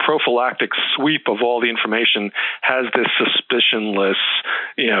sort of the prophylactic sweep of all the information has this suspicionless,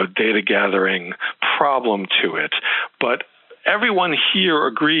 data gathering problem to it, but everyone here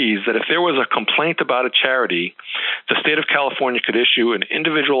agrees that if there was a complaint about a charity, the state of California could issue an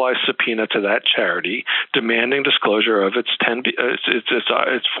individualized subpoena to that charity demanding disclosure of its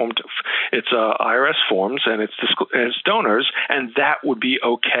IRS forms and its donors, and that would be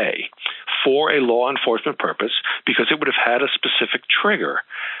okay for a law enforcement purpose because it would have had a specific trigger.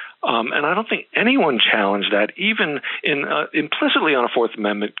 And I don't think anyone challenged that, even implicitly on a Fourth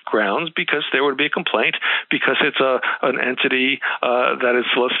Amendment grounds, because there would be a complaint, because it's an entity that is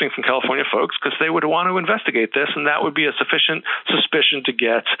soliciting from California folks, because they would want to investigate this, and that would be a sufficient suspicion to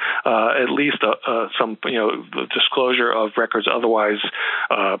get at least some disclosure of records otherwise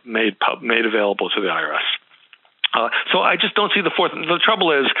made available to the IRS. So I just don't see the Fourth. The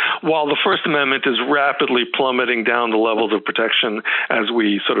trouble is, while the First Amendment is rapidly plummeting down the levels of protection as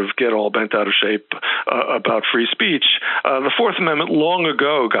we sort of get all bent out of shape about free speech, the Fourth Amendment long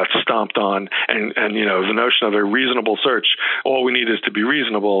ago got stomped on, and the notion of a reasonable search, all we need is to be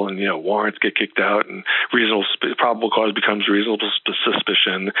reasonable, and warrants get kicked out, and reasonable probable cause becomes reasonable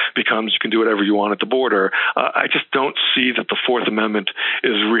suspicion, becomes you can do whatever you want at the border. I just don't see that the Fourth Amendment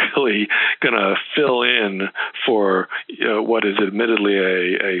is really going to fill in for what is admittedly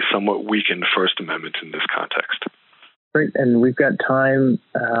a somewhat weakened First Amendment in this context. Great, and we've got time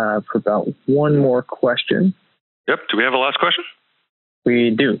for about one more question. Yep. Do we have a last question?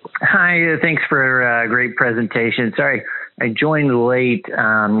 We do. Hi, thanks for a great presentation. Sorry, I joined late.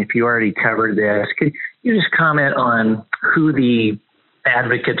 If you already covered this, could you just comment on who the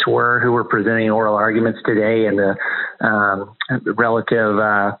advocates were who were presenting oral arguments today and the relative,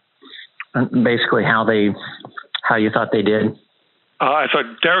 basically how you thought they did? I thought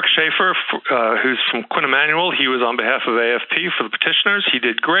Derek Schaerr, who's from Quinn Emanuel, he was on behalf of AFP for the Petitioners. He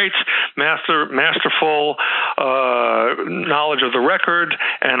did great, masterful knowledge of the record,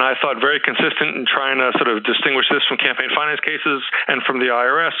 and I thought very consistent in trying to sort of distinguish this from campaign finance cases and from the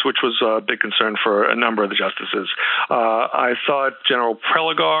IRS, which was a big concern for a number of the justices. I thought General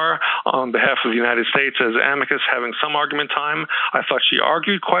Preligar, on behalf of the United States as amicus, having some argument time. I thought she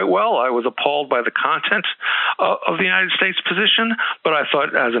argued quite well. I was appalled by the content of the United States position, but I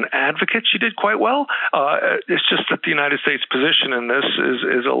thought as an advocate she did quite well. It's just that the United States position in this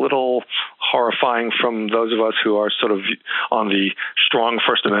is a little horrifying from those of us who are sort of on the strong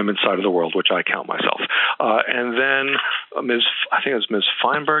First Amendment side of the world, which I count myself. And then I think it was Ms.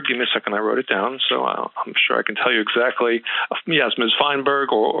 Feinberg. Give me a second, I wrote it down, so I'm sure I can tell you exactly. Yes, Ms.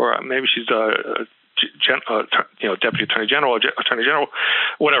 Feinberg, or maybe she's Deputy Attorney General,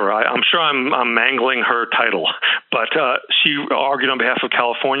 whatever. I'm sure I'm mangling her title, but she argued on behalf of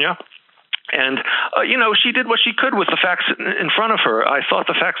California. And, she did what she could with the facts in front of her. I thought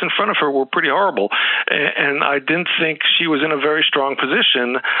the facts in front of her were pretty horrible, and I didn't think she was in a very strong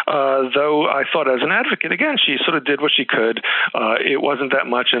position, though I thought as an advocate, again, she sort of did what she could. It wasn't that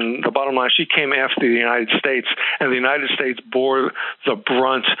much, and the bottom line, she came after the United States, and the United States bore the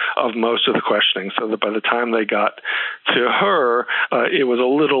brunt of most of the questioning, so that by the time they got to her, it was a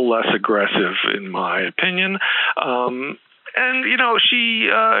little less aggressive, in my opinion. And,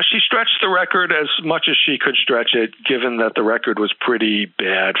 she stretched the record as much as she could stretch it, given that the record was pretty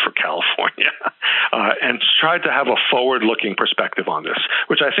bad for California, and tried to have a forward-looking perspective on this,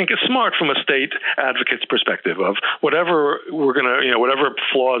 which I think is smart from a state advocate's perspective of whatever whatever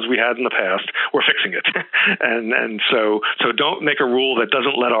flaws we had in the past, we're fixing it. and so don't make a rule that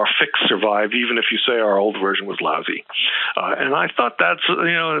doesn't let our fix survive, even if you say our old version was lousy. And I thought that's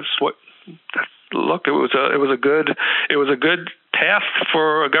what. Look, it was a good path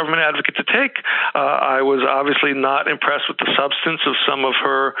for a government advocate to take. I was obviously not impressed with the substance of some of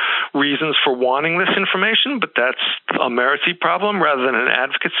her reasons for wanting this information, but that's a meritsy problem rather than an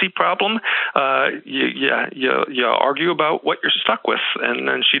advocacy problem. You argue about what you're stuck with,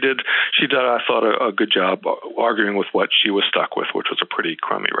 and she did. I thought a good job arguing with what she was stuck with, which was a pretty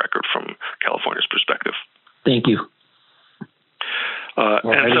crummy record from California's perspective. Thank you.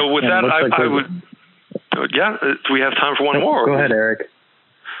 And so with that, I would. Yeah, do we have time for one more? Go ahead, Eric.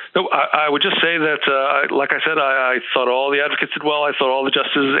 No, I would just say that, like I said, I thought all the advocates did well. I thought all the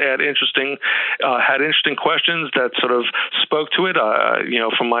justices had interesting questions that sort of spoke to it.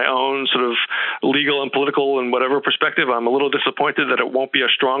 From my own sort of legal and political and whatever perspective, I'm a little disappointed that it won't be a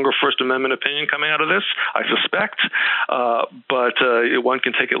stronger First Amendment opinion coming out of this, I suspect. But one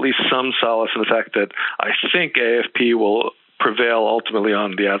can take at least some solace in the fact that I think AFP will prevail ultimately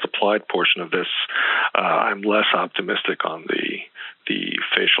on the as-applied portion of this. I'm less optimistic on the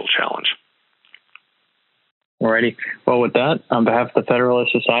facial challenge. Alrighty. Well, with that, on behalf of the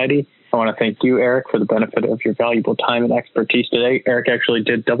Federalist Society, I want to thank you, Eric, for the benefit of your valuable time and expertise today. Eric actually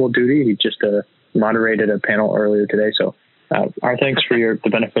did double duty. He just moderated a panel earlier today, so Our thanks for the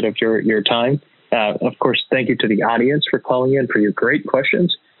benefit of your time. Of course, thank you to the audience for calling in for your great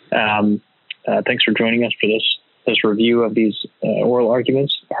questions. Thanks for joining us for this review of these oral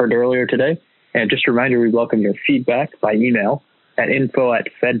arguments heard earlier today. And just a reminder, we welcome your feedback by email at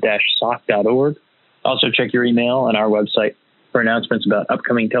info@fed-soc.org. Also check your email on our website for announcements about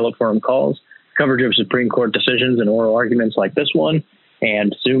upcoming Teleforum calls, coverage of Supreme Court decisions and oral arguments like this one,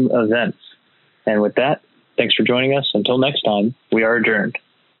 and Zoom events. And with that, thanks for joining us. Until next time, we are adjourned.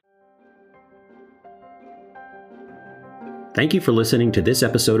 Thank you for listening to this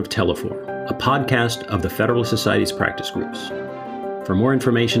episode of Teleforum, a podcast of the Federalist Society's practice groups. For more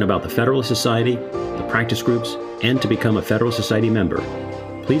information about the Federalist Society, the practice groups, and to become a Federalist Society member,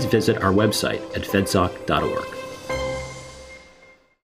 please visit our website at fedsoc.org.